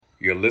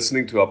You're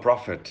listening to Our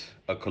Prophet,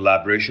 a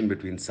collaboration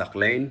between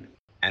Sakhlain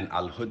and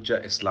Al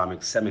Hujjah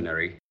Islamic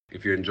Seminary.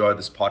 If you enjoy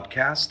this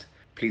podcast,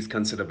 please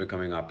consider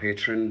becoming our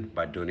patron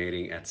by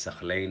donating at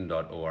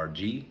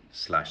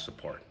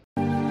sakhlain.org/support.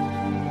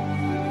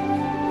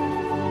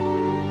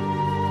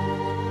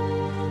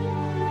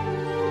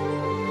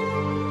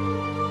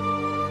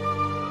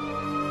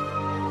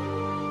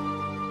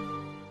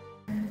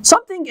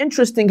 Something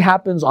interesting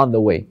happens on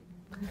the way.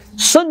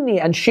 Sunni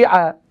and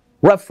Shia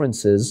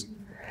references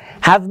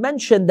have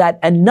mentioned that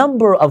a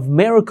number of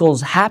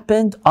miracles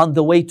happened on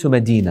the way to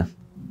Medina.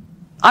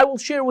 I will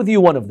share with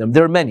you one of them.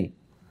 There are many.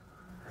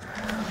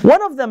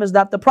 One of them is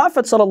that the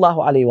Prophet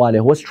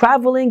ﷺ was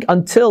traveling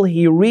until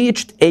he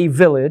reached a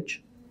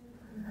village,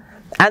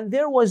 and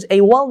there was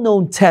a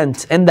well-known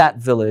tent in that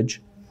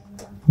village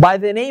by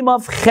the name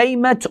of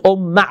Khaymat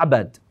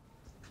Ma'bad.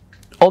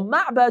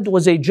 Ma'bad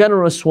was a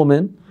generous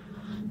woman.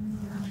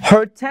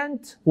 Her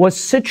tent was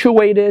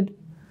situated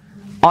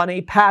on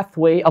a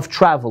pathway of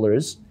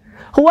travelers.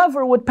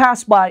 Whoever would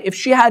pass by, if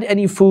she had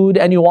any food,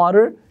 any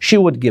water, she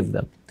would give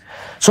them.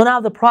 So now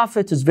the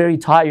Prophet is very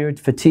tired,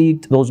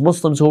 fatigued. Those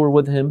Muslims who were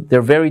with him,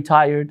 they're very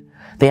tired.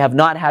 They have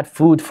not had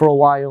food for a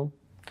while.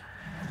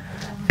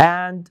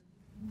 And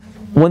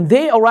when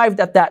they arrived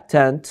at that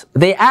tent,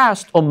 they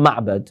asked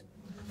Ma'bad,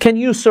 "Can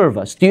you serve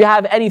us? Do you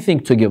have anything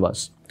to give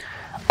us?"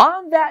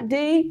 On that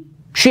day,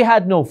 she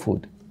had no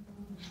food.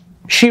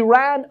 She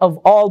ran of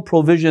all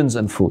provisions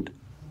and food.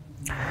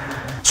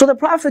 So the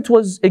Prophet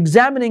was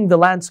examining the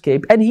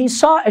landscape and he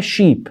saw a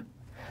sheep.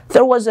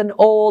 There was an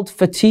old,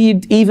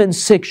 fatigued, even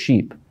sick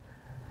sheep.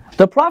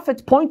 The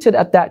Prophet pointed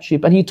at that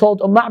sheep and he told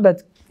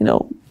Ma'bad,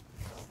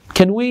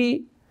 can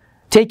we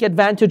take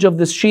advantage of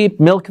this sheep,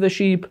 milk the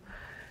sheep?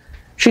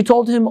 She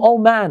told him, "Oh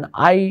man,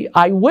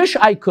 I wish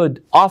I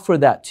could offer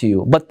that to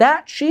you, but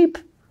that sheep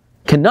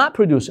cannot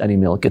produce any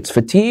milk. It's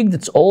fatigued,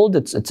 it's old,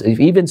 it's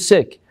even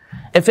sick.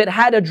 If it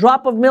had a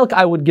drop of milk,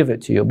 I would give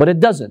it to you, but it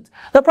doesn't."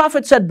 The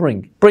Prophet said,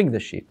 bring the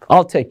sheep.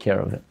 I'll take care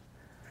of it.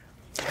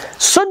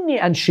 Sunni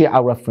and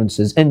Shia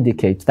references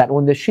indicate that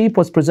when the sheep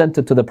was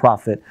presented to the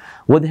Prophet,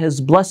 with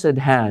his blessed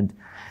hand,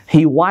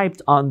 he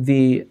wiped on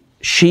the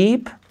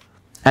sheep,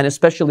 and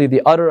especially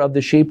the udder of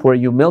the sheep where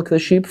you milk the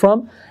sheep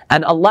from,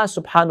 and Allah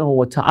subhanahu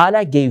wa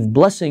ta'ala gave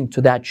blessing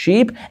to that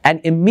sheep, and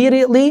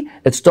immediately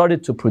it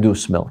started to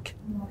produce milk.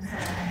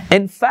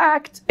 In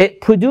fact,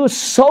 it produced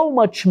so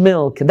much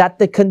milk that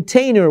the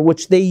container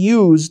which they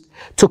used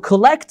to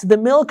collect the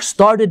milk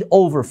started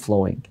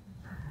overflowing.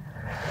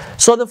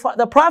 So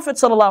the Prophet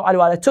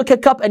ﷺ took a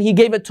cup and he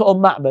gave it to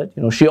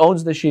Ma'bad. She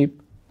owns the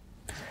sheep.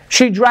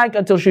 She drank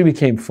until she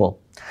became full.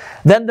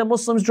 Then the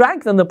Muslims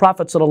drank, then the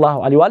Prophet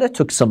ﷺ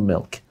took some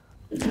milk.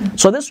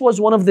 So this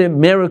was one of the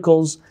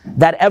miracles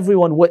that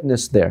everyone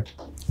witnessed there.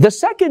 The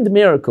second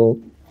miracle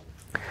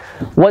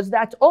was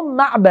that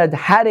Ma'bad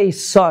had a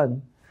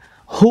son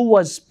who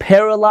was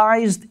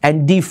paralyzed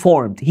and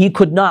deformed. He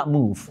could not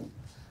move.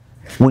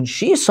 When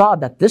she saw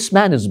that this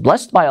man is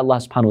blessed by Allah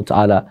subhanahu wa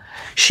ta'ala,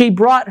 she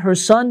brought her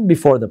son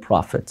before the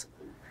Prophet.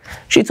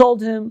 She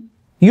told him,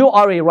 "You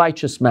are a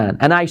righteous man,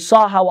 and I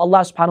saw how Allah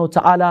subhanahu wa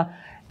ta'ala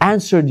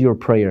answered your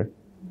prayer.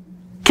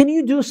 Can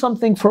you do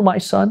something for my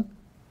son?"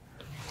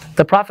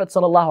 The Prophet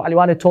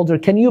ﷺ told her,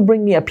 "Can you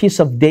bring me a piece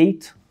of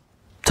date,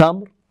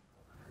 tamr?"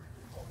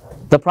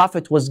 The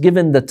Prophet was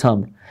given the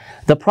tamr.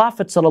 The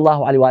Prophet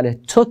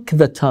ﷺ took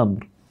the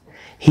tamr,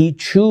 he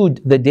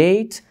chewed the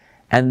date,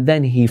 and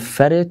then he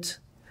fed it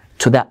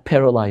to that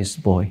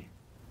paralyzed boy.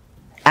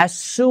 As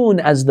soon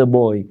as the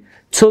boy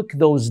took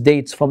those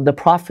dates from the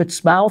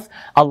Prophet's mouth,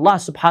 Allah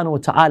subhanahu wa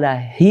ta'ala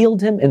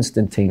healed him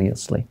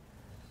instantaneously.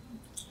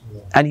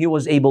 And he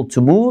was able to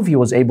move, he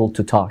was able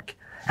to talk.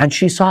 And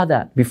she saw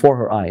that before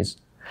her eyes.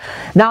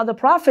 Now the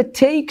Prophet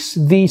takes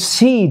the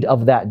seed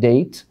of that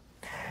date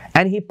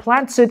and he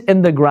plants it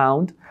in the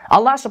ground.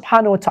 Allah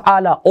subhanahu wa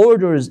ta'ala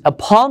orders a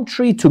palm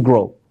tree to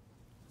grow.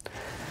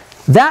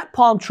 That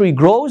palm tree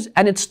grows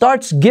and it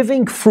starts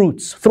giving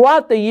fruits.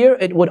 Throughout the year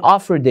it would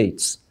offer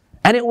dates.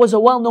 And it was a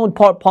well-known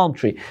palm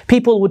tree.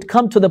 People would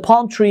come to the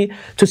palm tree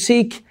to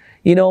seek,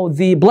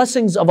 the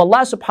blessings of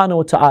Allah subhanahu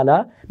wa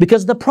ta'ala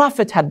because the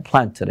Prophet had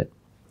planted it.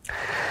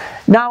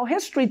 Now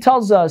history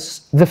tells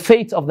us the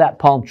fate of that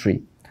palm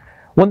tree.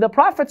 When the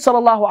Prophet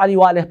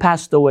ﷺ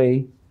passed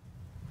away,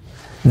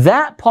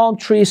 that palm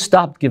tree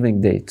stopped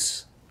giving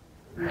dates.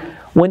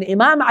 When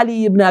Imam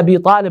Ali ibn Abi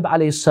Talib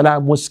alayhi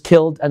salam was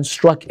killed and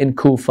struck in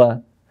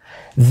Kufa,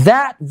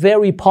 that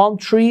very palm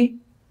tree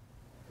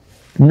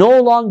no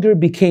longer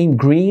became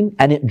green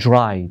and it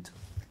dried.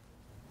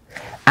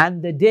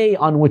 And the day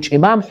on which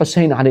Imam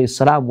Hussein alayhi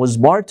salam was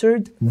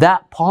martyred,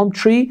 that palm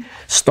tree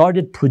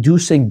started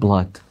producing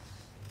blood.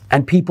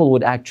 And people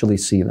would actually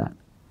see that.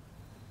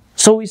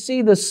 So we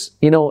see this,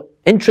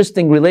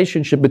 interesting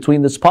relationship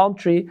between this palm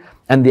tree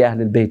and the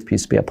Ahlul Bayt,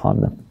 peace be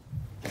upon them.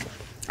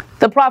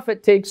 The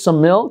Prophet takes some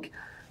milk.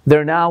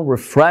 They're now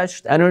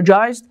refreshed,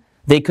 energized.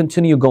 They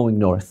continue going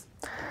north.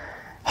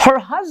 Her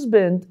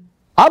husband,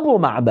 Abu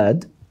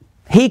Ma'bad,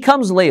 he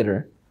comes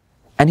later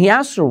and he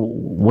asks her,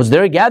 "Was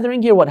there a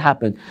gathering here? What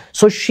happened?"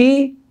 So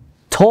she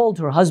told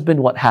her husband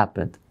what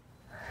happened.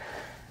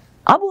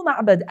 Abu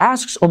Ma'bad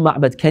asks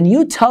Ma'bad, can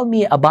you tell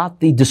me about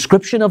the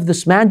description of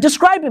this man?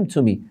 Describe him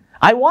to me.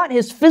 I want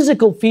his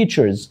physical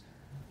features.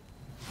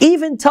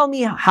 Even tell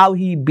me how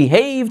he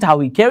behaved, how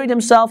he carried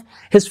himself,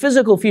 his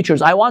physical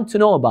features. I want to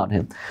know about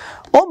him.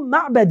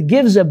 Ma'bad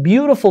gives a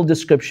beautiful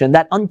description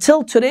that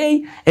until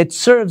today, it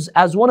serves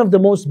as one of the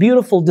most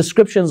beautiful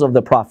descriptions of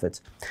the Prophet.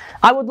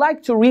 I would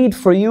like to read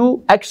for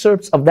you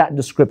excerpts of that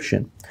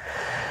description.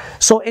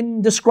 So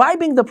in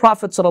describing the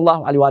Prophet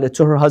ﷺ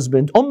to her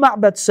husband,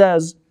 Ma'bad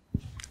says,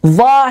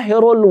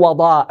 ظاهر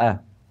الوضاء,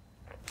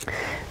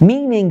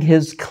 meaning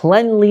his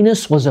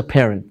cleanliness was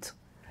apparent.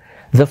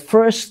 The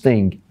first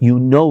thing you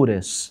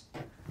notice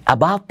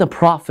about the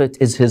Prophet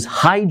is his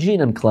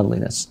hygiene and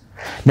cleanliness.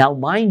 Now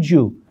mind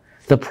you,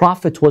 the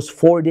Prophet was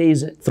 3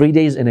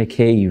 days in a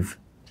cave.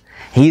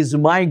 He's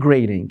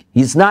migrating.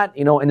 He's not,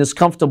 in his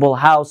comfortable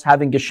house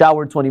having a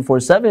shower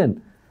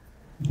 24/7.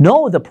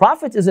 No, the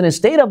Prophet is in a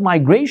state of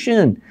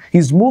migration.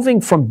 He's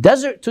moving from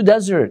desert to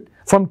desert,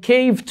 from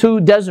cave to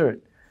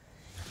desert.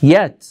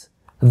 Yet,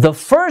 the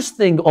first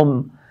thing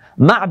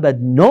Ma'bad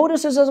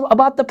notices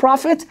about the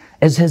Prophet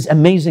is his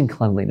amazing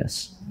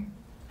cleanliness.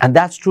 And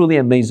that's truly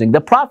amazing.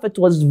 The Prophet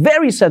was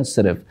very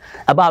sensitive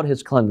about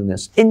his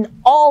cleanliness. In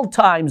all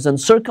times and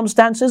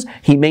circumstances,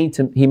 he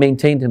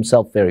maintained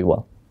himself very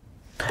well.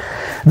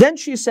 Then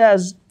she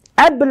says,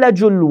 أَبْلَجُ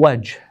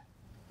الْوَجْهِ,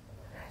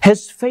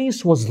 his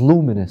face was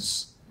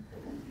luminous.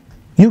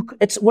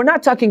 We're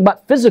not talking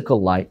about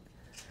physical light.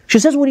 She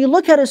says, when you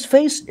look at his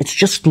face, it's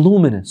just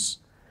luminous.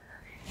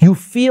 You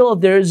feel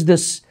there's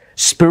this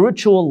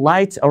spiritual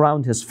light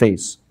around his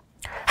face.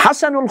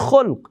 Hasanul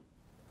khulq.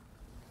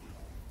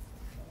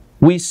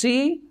 We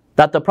see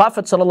that the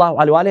Prophet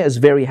ﷺ is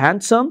very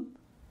handsome.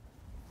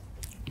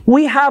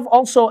 We have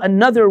also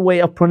another way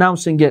of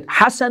pronouncing it,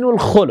 Hasanul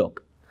khuluq.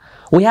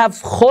 We have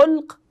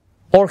khulq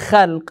or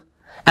khalq,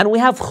 and we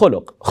have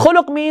khuluq.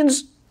 Khuluq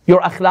means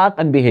your akhlaq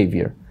and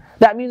behavior.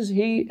 That means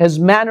his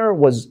manner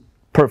was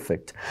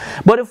perfect.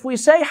 But if we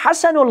say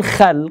Hasanul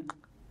khalq,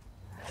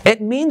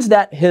 it means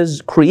that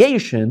his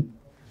creation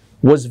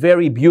was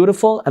very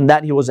beautiful and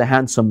that he was a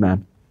handsome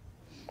man.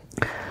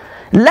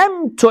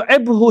 لَمْ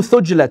تُعِبْهُ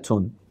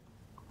ثُجْلَةٌ.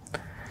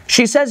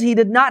 She says he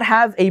did not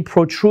have a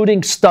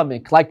protruding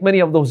stomach like many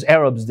of those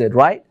Arabs did,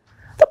 right?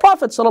 The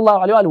Prophet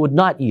ﷺ would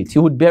not eat. He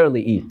would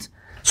barely eat.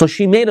 So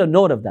she made a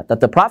note of that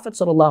the Prophet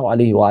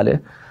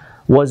ﷺ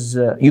was,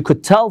 you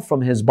could tell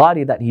from his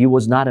body that he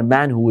was not a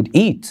man who would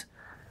eat.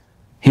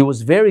 He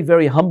was very,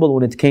 very humble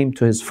when it came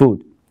to his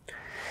food.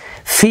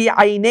 فِي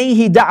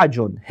عَيْنَيْهِ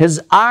دَعَجٌ.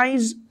 His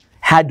eyes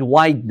had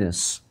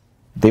wideness.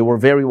 They were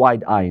very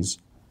wide eyes.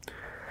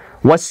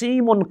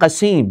 وَسِيمٌ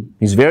قَسِيم.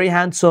 He's very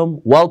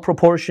handsome, well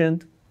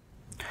proportioned.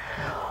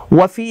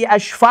 وَفِي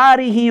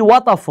أَشْفَارِهِ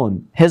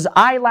وَطَفٌ. His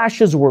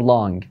eyelashes were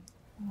long.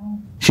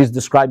 She's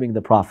describing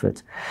the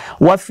Prophet.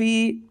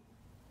 وَفِي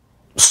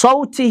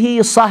صَوْتِهِ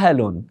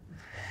صَهَلٌ.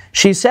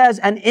 She says,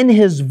 and in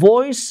his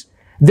voice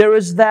there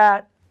is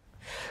that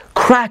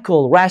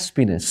crackle,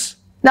 raspiness.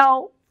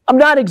 Now, I'm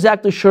not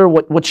exactly sure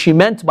what she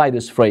meant by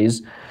this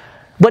phrase,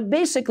 but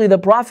basically the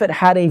Prophet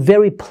had a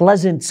very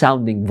pleasant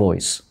sounding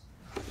voice.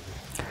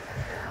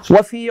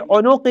 وَفِي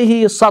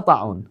عُنُقِهِ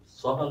سَطَعٌ.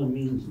 Sahal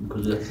means,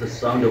 because it's the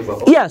sound of a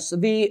horse. Yes,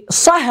 the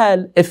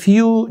sahal, if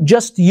you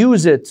just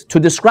use it to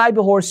describe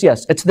a horse,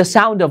 yes, it's the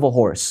sound of a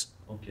horse.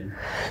 Okay.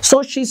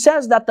 So she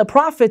says that the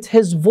Prophet,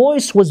 his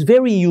voice was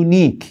very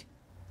unique.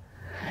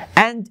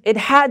 And it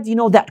had,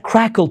 that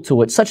crackle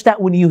to it, such that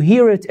when you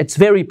hear it, it's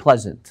very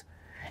pleasant.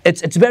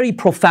 It's very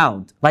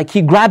profound, like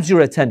he grabs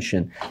your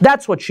attention.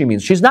 That's what she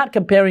means. She's not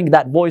comparing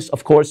that voice,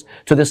 of course,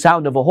 to the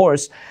sound of a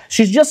horse.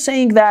 She's just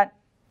saying that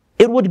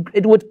it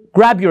would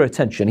grab your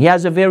attention. He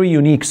has a very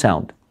unique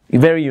sound, a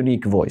very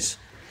unique voice.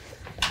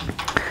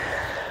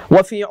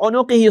 وَفِي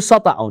عُنُقِهِ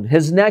سَطَعٌ.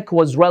 His neck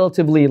was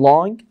relatively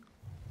long.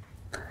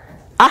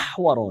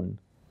 أَحْوَرٌ.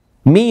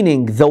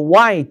 Meaning the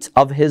white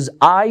of his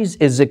eyes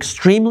is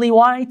extremely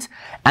white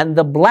and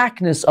the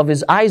blackness of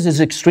his eyes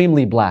is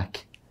extremely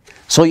black.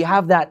 So you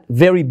have that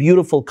very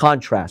beautiful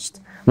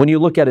contrast when you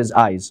look at his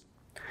eyes.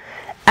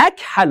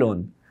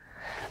 أَكْحَلٌ.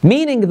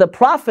 Meaning the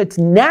Prophet,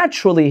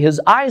 naturally, his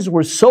eyes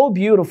were so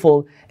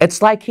beautiful,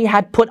 it's like he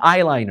had put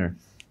eyeliner.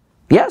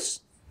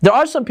 Yes, there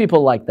are some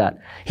people like that.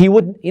 He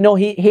would,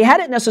 he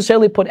hadn't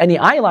necessarily put any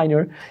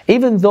eyeliner,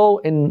 even though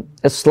in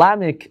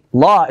Islamic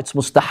law it's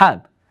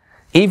mustahab.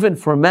 Even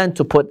for men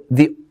to put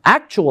the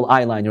actual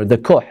eyeliner, the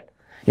kuh.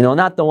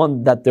 Not the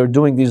one that they're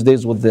doing these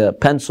days with the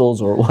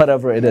pencils or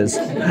whatever it is.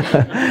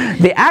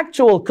 The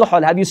actual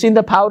kuhl, have you seen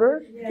the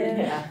powder?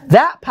 Yeah.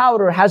 That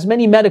powder has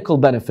many medical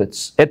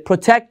benefits. It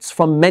protects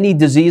from many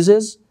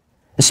diseases,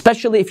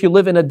 especially if you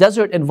live in a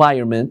desert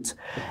environment.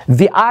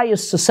 The eye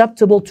is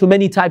susceptible to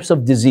many types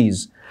of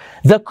disease.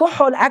 The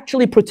kuhl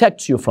actually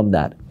protects you from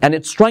that, and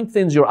it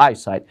strengthens your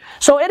eyesight.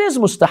 So it is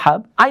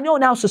mustahab. I know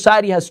now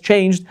society has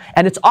changed,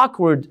 and it's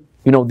awkward,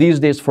 these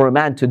days for a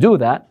man to do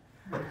that.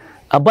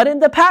 But in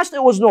the past,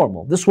 it was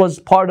normal. This was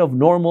part of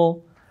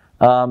normal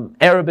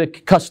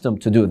Arabic custom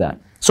to do that.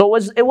 So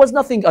it was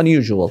nothing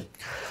unusual.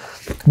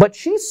 But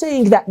she's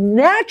saying that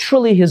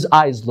naturally his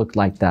eyes looked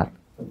like that.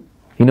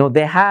 You know,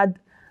 they had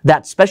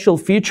that special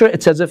feature.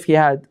 It's as if he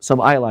had some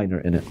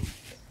eyeliner in it.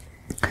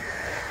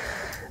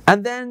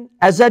 And then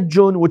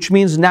azajjun, which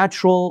means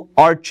natural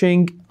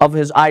arching of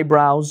his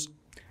eyebrows.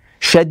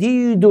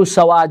 Shadidu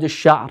sawad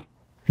al-sha'r,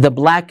 the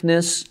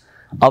blackness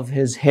of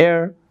his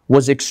hair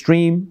was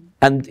extreme.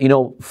 And you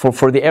know,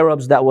 for the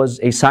Arabs that was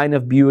a sign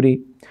of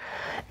beauty.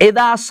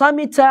 إِذَا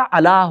صَمِتَ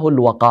عَلَاهُ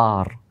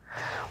الْوَقَارِ,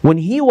 when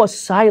he was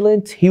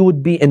silent, he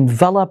would be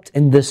enveloped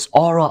in this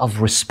aura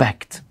of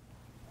respect.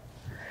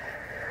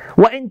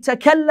 وَإِن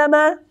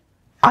تَكَلَّمَ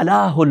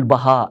عَلَاهُ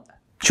الْبَهَاءِ,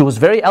 she was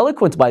very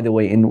eloquent, by the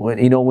way,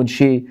 when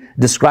she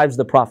describes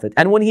the Prophet.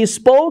 And when he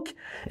spoke,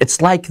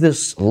 it's like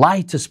this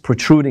light is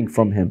protruding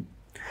from him.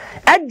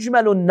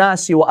 أَجْمَلُ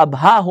النَّاسِ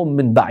وَأَبْهَاهُمْ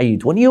مِنْ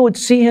بَعِيدٍ, when you would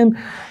see him,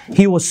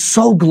 he was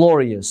so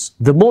glorious,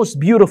 the most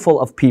beautiful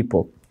of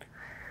people.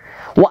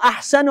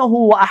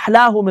 وَأَحْسَنُهُ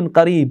وَأَحْلَاهُ مِنْ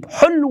قَرِيبٍ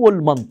حُلْوُ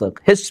الْمَنْطِقِ,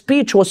 his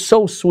speech was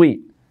so sweet.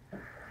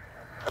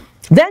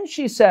 Then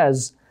she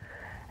says,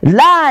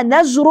 لَا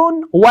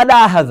نَزْرٌ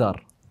وَلَا هَذَرٌ.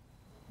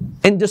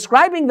 In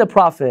describing the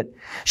Prophet,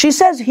 she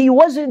says he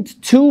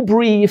wasn't too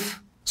brief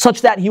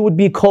such that he would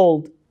be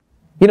cold.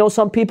 You know,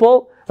 some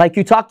people, like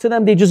you talk to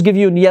them, they just give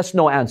you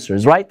yes-no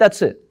answers, right?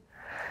 That's it.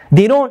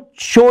 They don't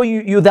show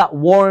you that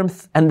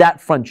warmth and that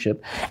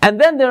friendship.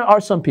 And then there are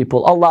some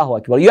people, Allahu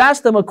Akbar, you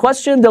ask them a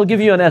question, they'll give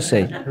you an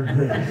essay.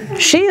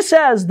 She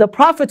says the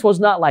Prophet was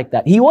not like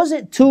that. He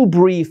wasn't too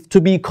brief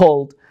to be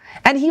cold,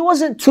 and he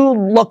wasn't too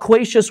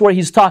loquacious where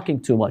he's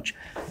talking too much.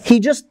 He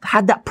just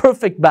had that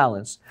perfect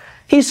balance.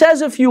 He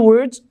says a few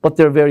words, but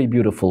they're very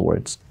beautiful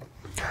words.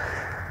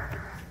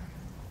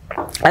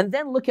 And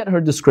then look at her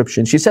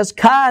description. She says,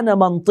 كَانَ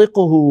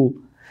مَنْطِقُهُ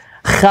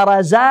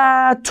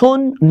خَرَزَاتٌ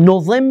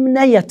نُظِمْنَ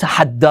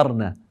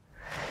يَتَحَدَّرْنَ.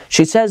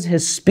 She says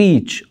his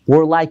speech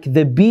were like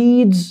the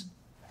beads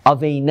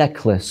of a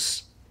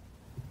necklace.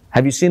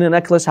 Have you seen a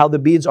necklace, how the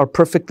beads are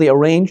perfectly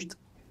arranged?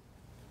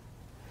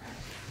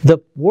 The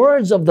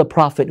words of the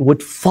Prophet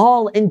would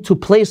fall into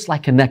place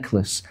like a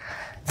necklace.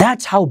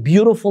 That's how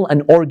beautiful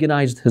and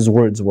organized his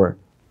words were.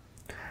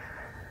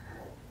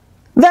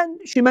 Then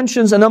she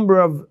mentions a number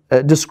of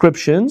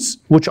descriptions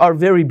which are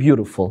very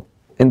beautiful.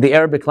 In the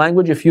Arabic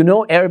language, if you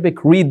know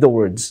Arabic, read the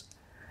words.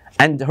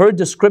 And her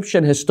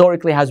description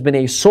historically has been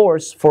a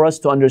source for us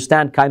to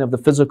understand kind of the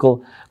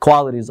physical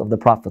qualities of the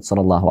Prophet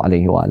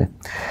ﷺ.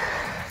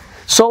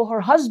 So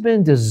her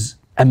husband is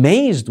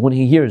amazed when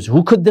he hears,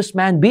 who could this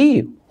man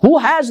be? Who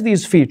has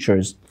these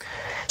features?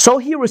 So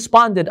he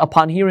responded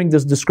upon hearing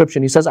this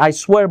description. He says, I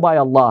swear by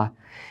Allah,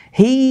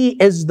 he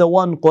is the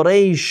one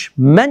Quraysh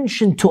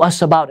mentioned to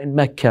us about in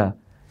Mecca.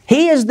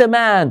 He is the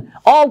man.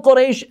 All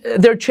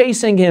Quraysh, they're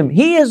chasing him.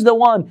 He is the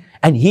one,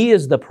 and he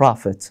is the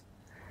Prophet.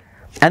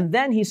 And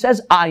then he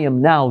says, I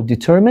am now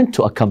determined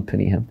to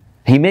accompany him.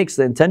 He makes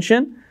the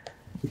intention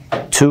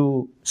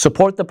to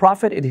support the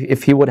Prophet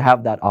if he would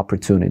have that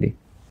opportunity.